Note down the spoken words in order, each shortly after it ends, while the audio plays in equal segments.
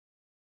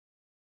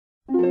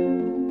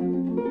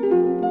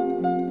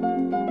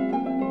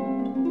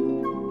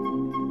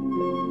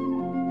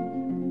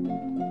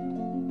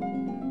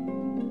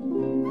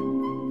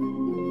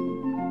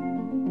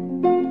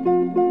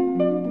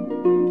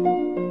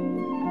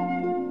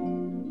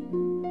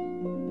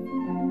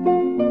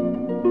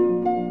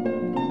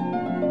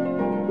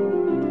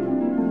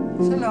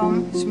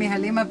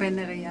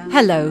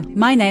Hello,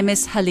 my name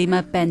is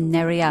Halima Ben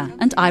Neria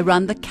and I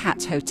run the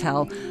Cat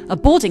Hotel, a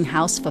boarding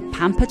house for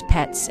pampered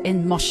pets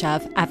in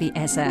Moshav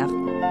Avi-Ezer.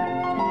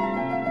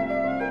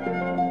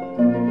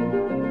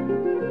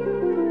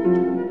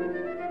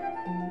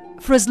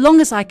 For as long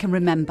as I can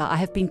remember, I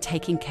have been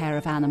taking care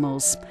of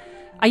animals.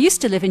 I used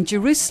to live in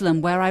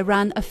Jerusalem where I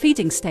ran a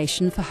feeding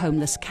station for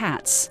homeless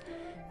cats.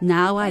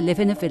 Now I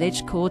live in a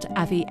village called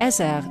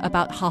Avi-Ezer,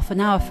 about half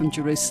an hour from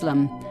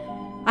Jerusalem.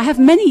 I have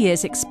many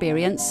years'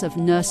 experience of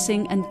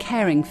nursing and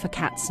caring for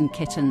cats and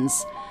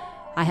kittens.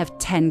 I have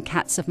 10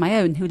 cats of my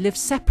own who live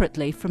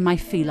separately from my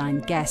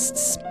feline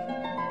guests.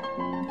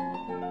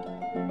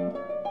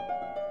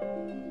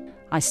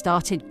 I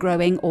started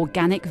growing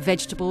organic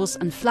vegetables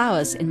and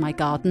flowers in my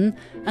garden,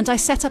 and I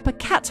set up a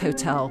cat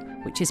hotel,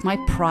 which is my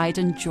pride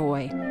and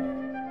joy.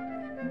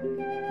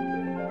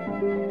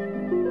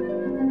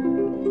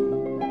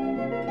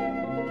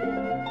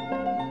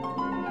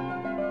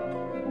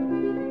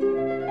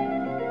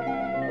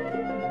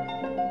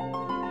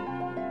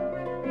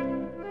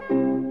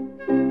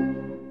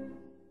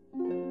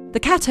 The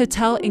Cat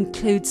Hotel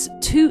includes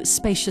 2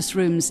 spacious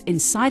rooms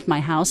inside my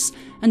house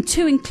and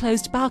 2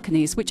 enclosed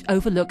balconies which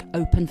overlook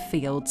open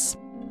fields.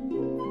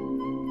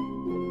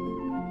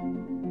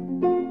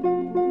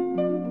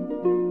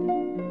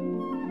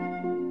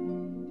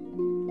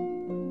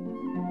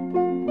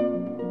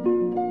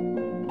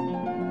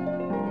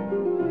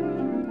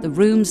 The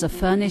rooms are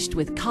furnished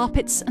with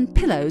carpets and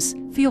pillows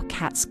for your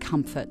cat's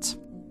comfort.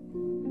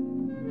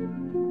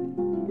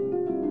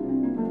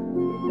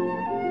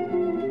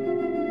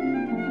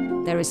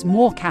 There is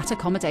more cat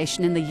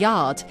accommodation in the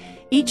yard.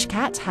 Each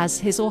cat has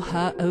his or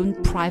her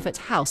own private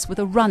house with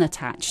a run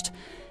attached.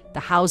 The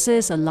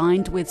houses are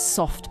lined with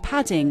soft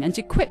padding and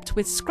equipped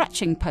with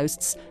scratching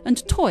posts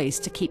and toys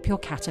to keep your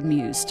cat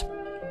amused.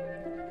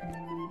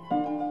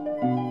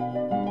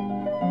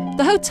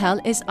 The hotel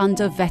is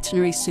under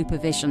veterinary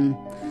supervision.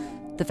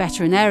 The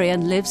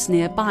veterinarian lives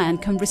nearby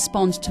and can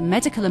respond to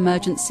medical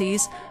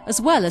emergencies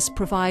as well as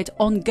provide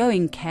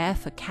ongoing care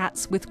for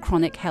cats with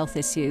chronic health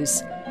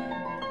issues.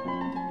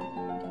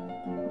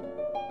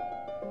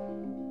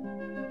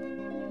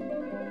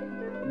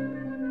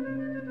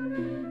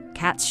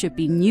 Cats should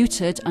be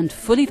neutered and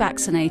fully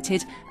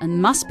vaccinated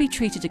and must be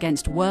treated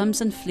against worms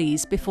and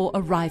fleas before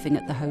arriving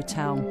at the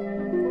hotel.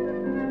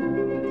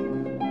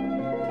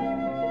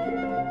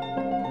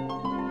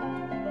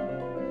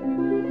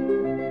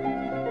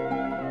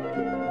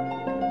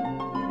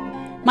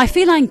 My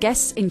feline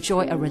guests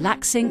enjoy a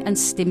relaxing and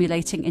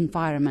stimulating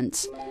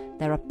environment.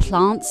 There are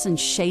plants and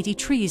shady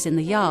trees in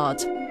the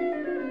yard.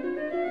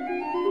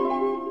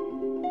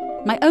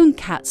 My own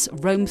cats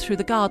roam through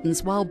the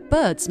gardens while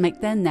birds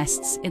make their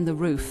nests in the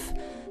roof.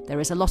 There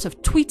is a lot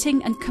of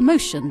tweeting and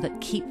commotion that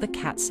keep the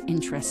cats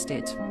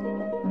interested.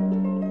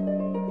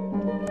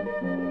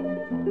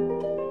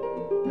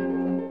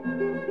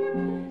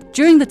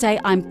 During the day,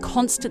 I'm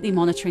constantly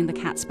monitoring the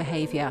cat's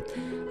behaviour.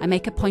 I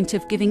make a point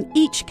of giving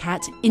each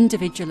cat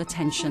individual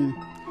attention.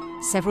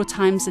 Several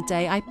times a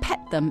day, I pet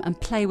them and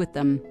play with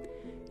them.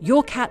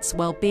 Your cat's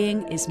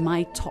well-being is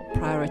my top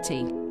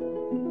priority.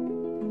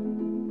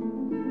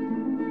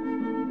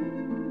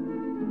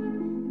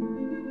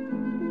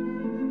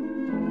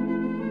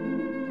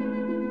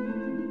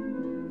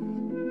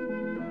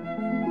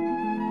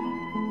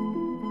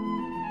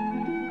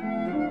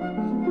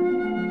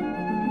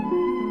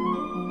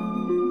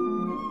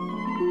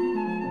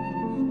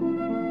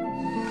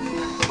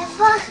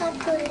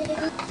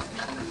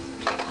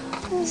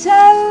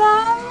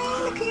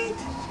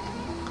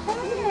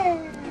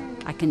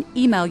 I can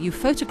email you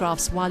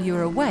photographs while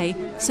you're away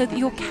so that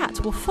your cat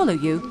will follow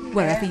you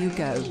wherever you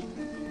go.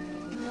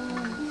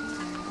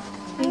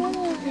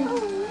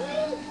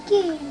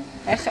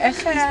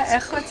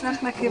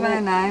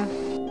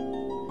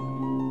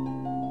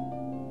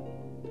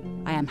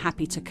 I am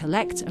happy to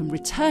collect and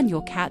return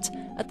your cat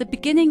at the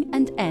beginning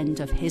and end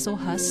of his or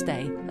her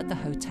stay at the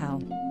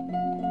hotel.